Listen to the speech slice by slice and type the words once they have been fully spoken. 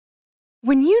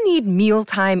When you need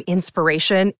mealtime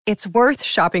inspiration, it's worth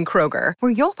shopping Kroger,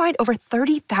 where you'll find over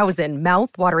 30,000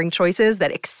 mouth-watering choices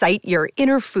that excite your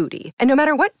inner foodie. And no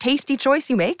matter what tasty choice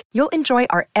you make, you'll enjoy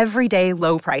our everyday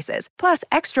low prices, plus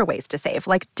extra ways to save,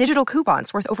 like digital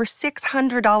coupons worth over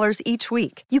 $600 each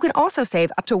week. You can also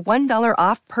save up to $1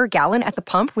 off per gallon at the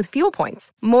pump with fuel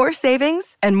points. More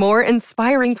savings and more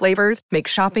inspiring flavors make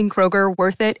shopping Kroger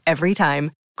worth it every time.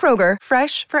 Kroger,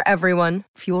 fresh for everyone.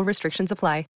 Fuel restrictions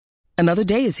apply. Another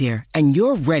day is here, and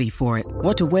you're ready for it.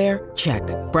 What to wear? Check.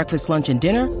 Breakfast, lunch, and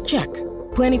dinner? Check.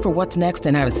 Planning for what's next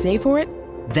and how to save for it?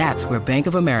 That's where Bank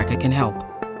of America can help.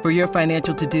 For your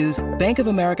financial to-dos, Bank of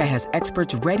America has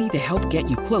experts ready to help get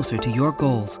you closer to your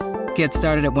goals. Get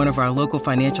started at one of our local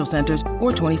financial centers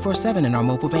or 24/7 in our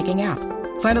mobile banking app.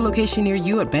 Find a location near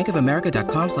you at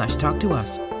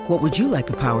bankofamerica.com/talktous. What would you like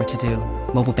the power to do?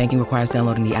 Mobile banking requires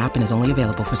downloading the app and is only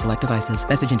available for select devices.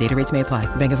 Message and data rates may apply.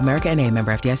 Bank of America N.A.,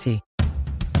 member FDIC.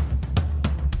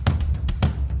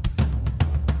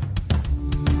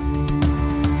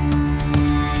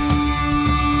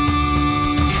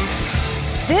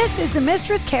 This is the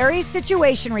Mistress Carrie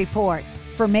Situation Report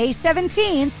for May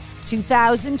 17th,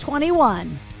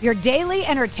 2021. Your daily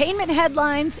entertainment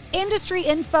headlines, industry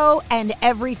info, and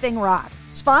everything rock.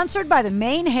 Sponsored by the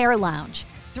Maine Hair Lounge,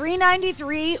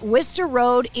 393 Worcester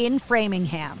Road in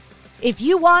Framingham. If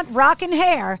you want rockin'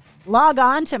 hair, log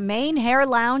on to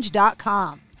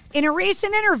mainhairlounge.com. In a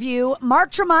recent interview,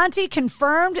 Mark Tremonti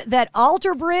confirmed that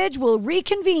Alter Bridge will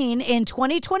reconvene in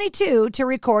 2022 to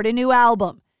record a new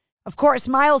album. Of course,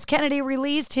 Miles Kennedy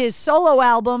released his solo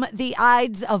album, The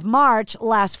Ides of March,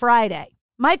 last Friday.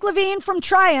 Mike Levine from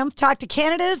Triumph talked to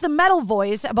Canada's The Metal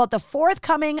Voice about the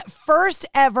forthcoming first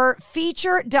ever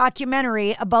feature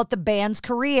documentary about the band's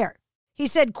career. He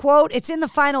said, quote, "It's in the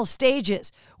final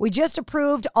stages. We just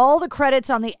approved all the credits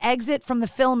on the exit from the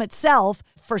film itself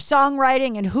for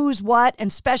songwriting and who's what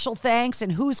and special thanks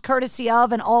and who's courtesy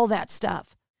of and all that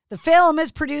stuff. The film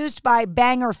is produced by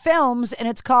Banger Films and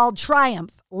it's called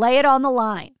Triumph. Lay it on the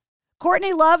line."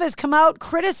 Courtney Love has come out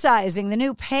criticizing the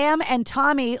new Pam and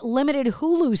Tommy limited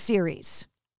Hulu series,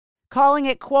 calling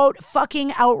it, quote,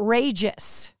 "fucking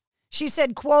outrageous." She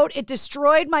said, quote, "It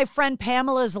destroyed my friend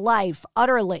Pamela's life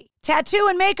utterly." Tattoo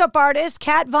and makeup artist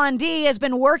Kat Von D has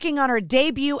been working on her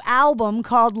debut album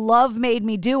called Love Made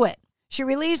Me Do It. She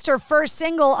released her first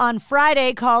single on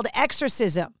Friday called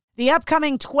Exorcism. The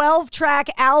upcoming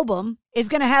 12-track album is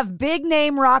going to have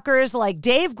big-name rockers like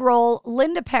Dave Grohl,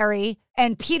 Linda Perry,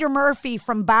 and Peter Murphy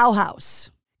from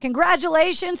Bauhaus.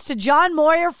 Congratulations to John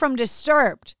Moyer from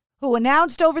Disturbed, who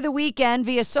announced over the weekend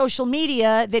via social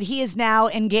media that he is now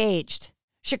engaged.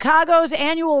 Chicago's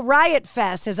annual Riot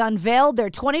Fest has unveiled their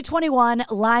 2021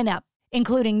 lineup,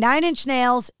 including 9 Inch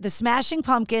Nails, The Smashing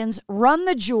Pumpkins, Run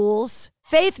the Jewels,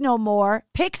 Faith No More,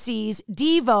 Pixies,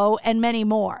 Devo, and many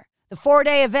more. The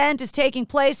 4-day event is taking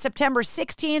place September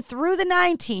 16th through the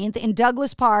 19th in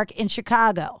Douglas Park in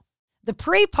Chicago. The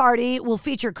pre-party will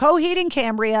feature Coheed and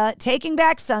Cambria, Taking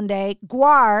Back Sunday,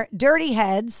 Gwar, Dirty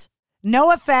Heads,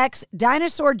 NoFX,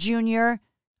 Dinosaur Jr.,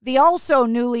 the also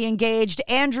newly engaged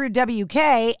Andrew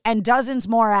WK, and dozens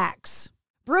more acts.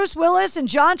 Bruce Willis and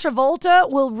John Travolta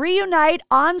will reunite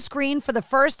on screen for the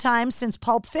first time since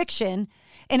Pulp Fiction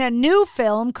in a new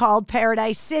film called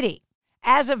Paradise City.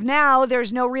 As of now,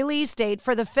 there's no release date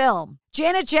for the film.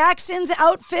 Janet Jackson's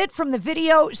outfit from the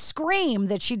video Scream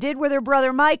that she did with her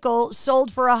brother Michael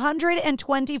sold for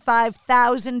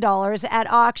 $125,000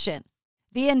 at auction.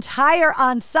 The entire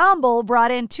ensemble brought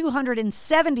in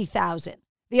 $270,000.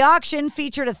 The auction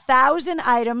featured 1,000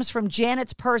 items from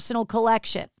Janet's personal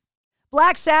collection.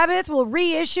 Black Sabbath will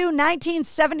reissue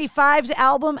 1975's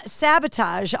album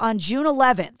Sabotage on June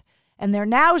 11th, and they're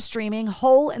now streaming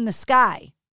Hole in the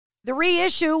Sky. The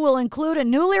reissue will include a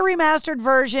newly remastered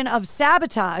version of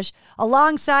Sabotage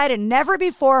alongside a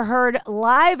never-before-heard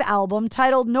live album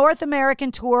titled North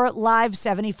American Tour Live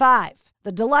 75.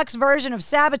 The deluxe version of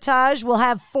Sabotage will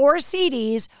have 4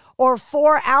 CDs or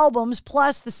 4 albums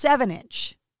plus the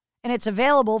 7-inch, and it's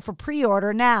available for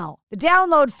pre-order now. The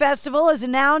Download Festival has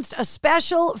announced a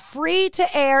special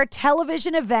free-to-air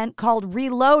television event called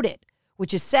Reloaded,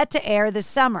 which is set to air this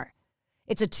summer.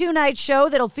 It's a 2-night show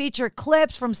that'll feature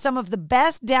clips from some of the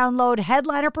best download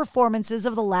headliner performances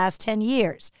of the last 10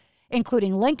 years,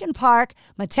 including Linkin Park,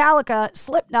 Metallica,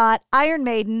 Slipknot, Iron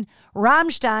Maiden,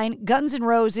 Rammstein, Guns N'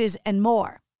 Roses, and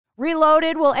more.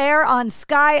 Reloaded will air on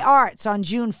Sky Arts on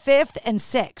June 5th and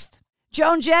 6th.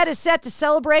 Joan Jett is set to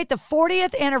celebrate the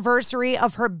 40th anniversary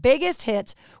of her biggest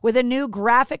hits with a new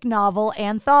graphic novel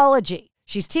anthology.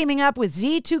 She's teaming up with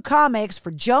Z2 Comics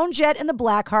for Joan Jett and the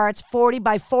Blackhearts 40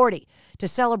 by 40, to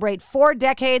celebrate 4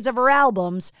 decades of her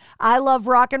albums, I Love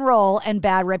Rock and Roll and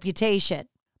Bad Reputation.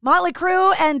 Motley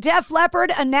Crue and Def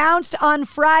Leppard announced on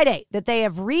Friday that they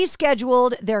have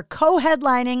rescheduled their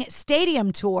co-headlining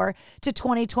stadium tour to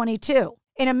 2022.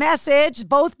 In a message,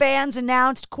 both bands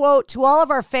announced, quote, "To all of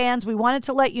our fans, we wanted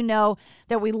to let you know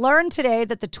that we learned today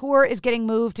that the tour is getting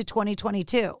moved to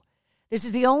 2022. This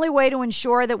is the only way to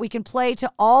ensure that we can play to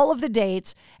all of the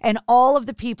dates and all of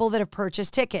the people that have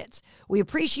purchased tickets. We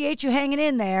appreciate you hanging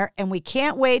in there, and we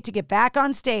can't wait to get back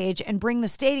on stage and bring the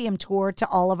stadium tour to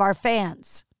all of our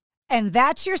fans." And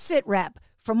that's your Sit Rep.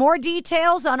 For more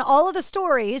details on all of the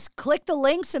stories, click the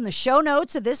links in the show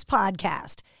notes of this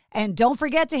podcast. And don't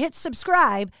forget to hit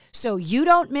subscribe so you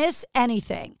don't miss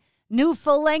anything. New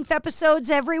full-length episodes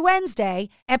every Wednesday.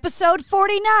 Episode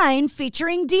 49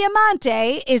 featuring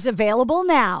Diamante is available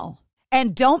now.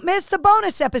 And don't miss the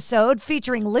bonus episode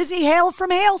featuring Lizzie Hale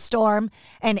from Hailstorm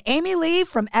and Amy Lee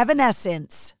from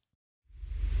Evanescence.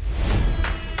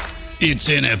 It's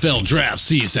NFL draft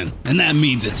season, and that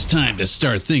means it's time to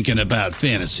start thinking about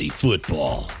fantasy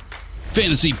football.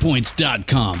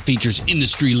 FantasyPoints.com features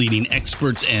industry-leading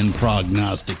experts and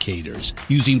prognosticators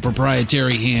using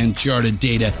proprietary hand-charted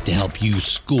data to help you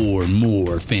score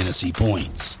more fantasy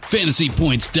points.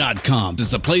 FantasyPoints.com is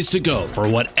the place to go for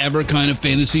whatever kind of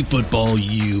fantasy football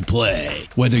you play.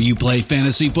 Whether you play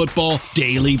fantasy football,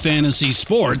 daily fantasy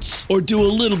sports, or do a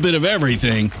little bit of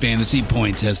everything, Fantasy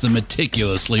Points has the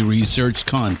meticulously researched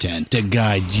content to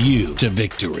guide you to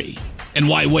victory. And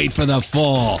why wait for the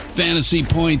fall? Fantasy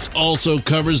Points also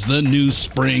covers the new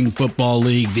spring football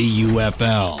league, the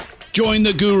UFL. Join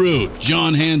the guru,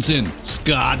 John Hansen,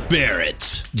 Scott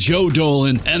Barrett, Joe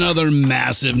Dolan, and other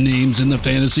massive names in the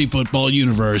fantasy football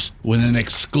universe with an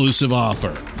exclusive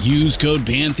offer. Use code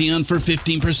Pantheon for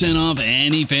 15% off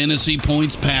any Fantasy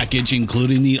Points package,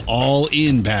 including the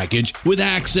all-in package, with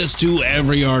access to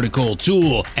every article,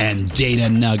 tool, and data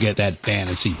nugget that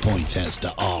Fantasy Points has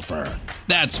to offer.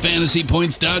 That's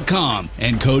FantasyPoints.com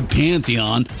and code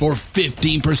Pantheon for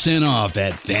 15% off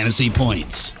at Fantasy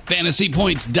Points.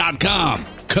 FantasyPoints.com,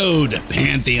 code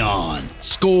Pantheon.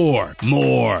 Score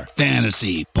more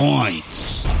fantasy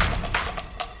points.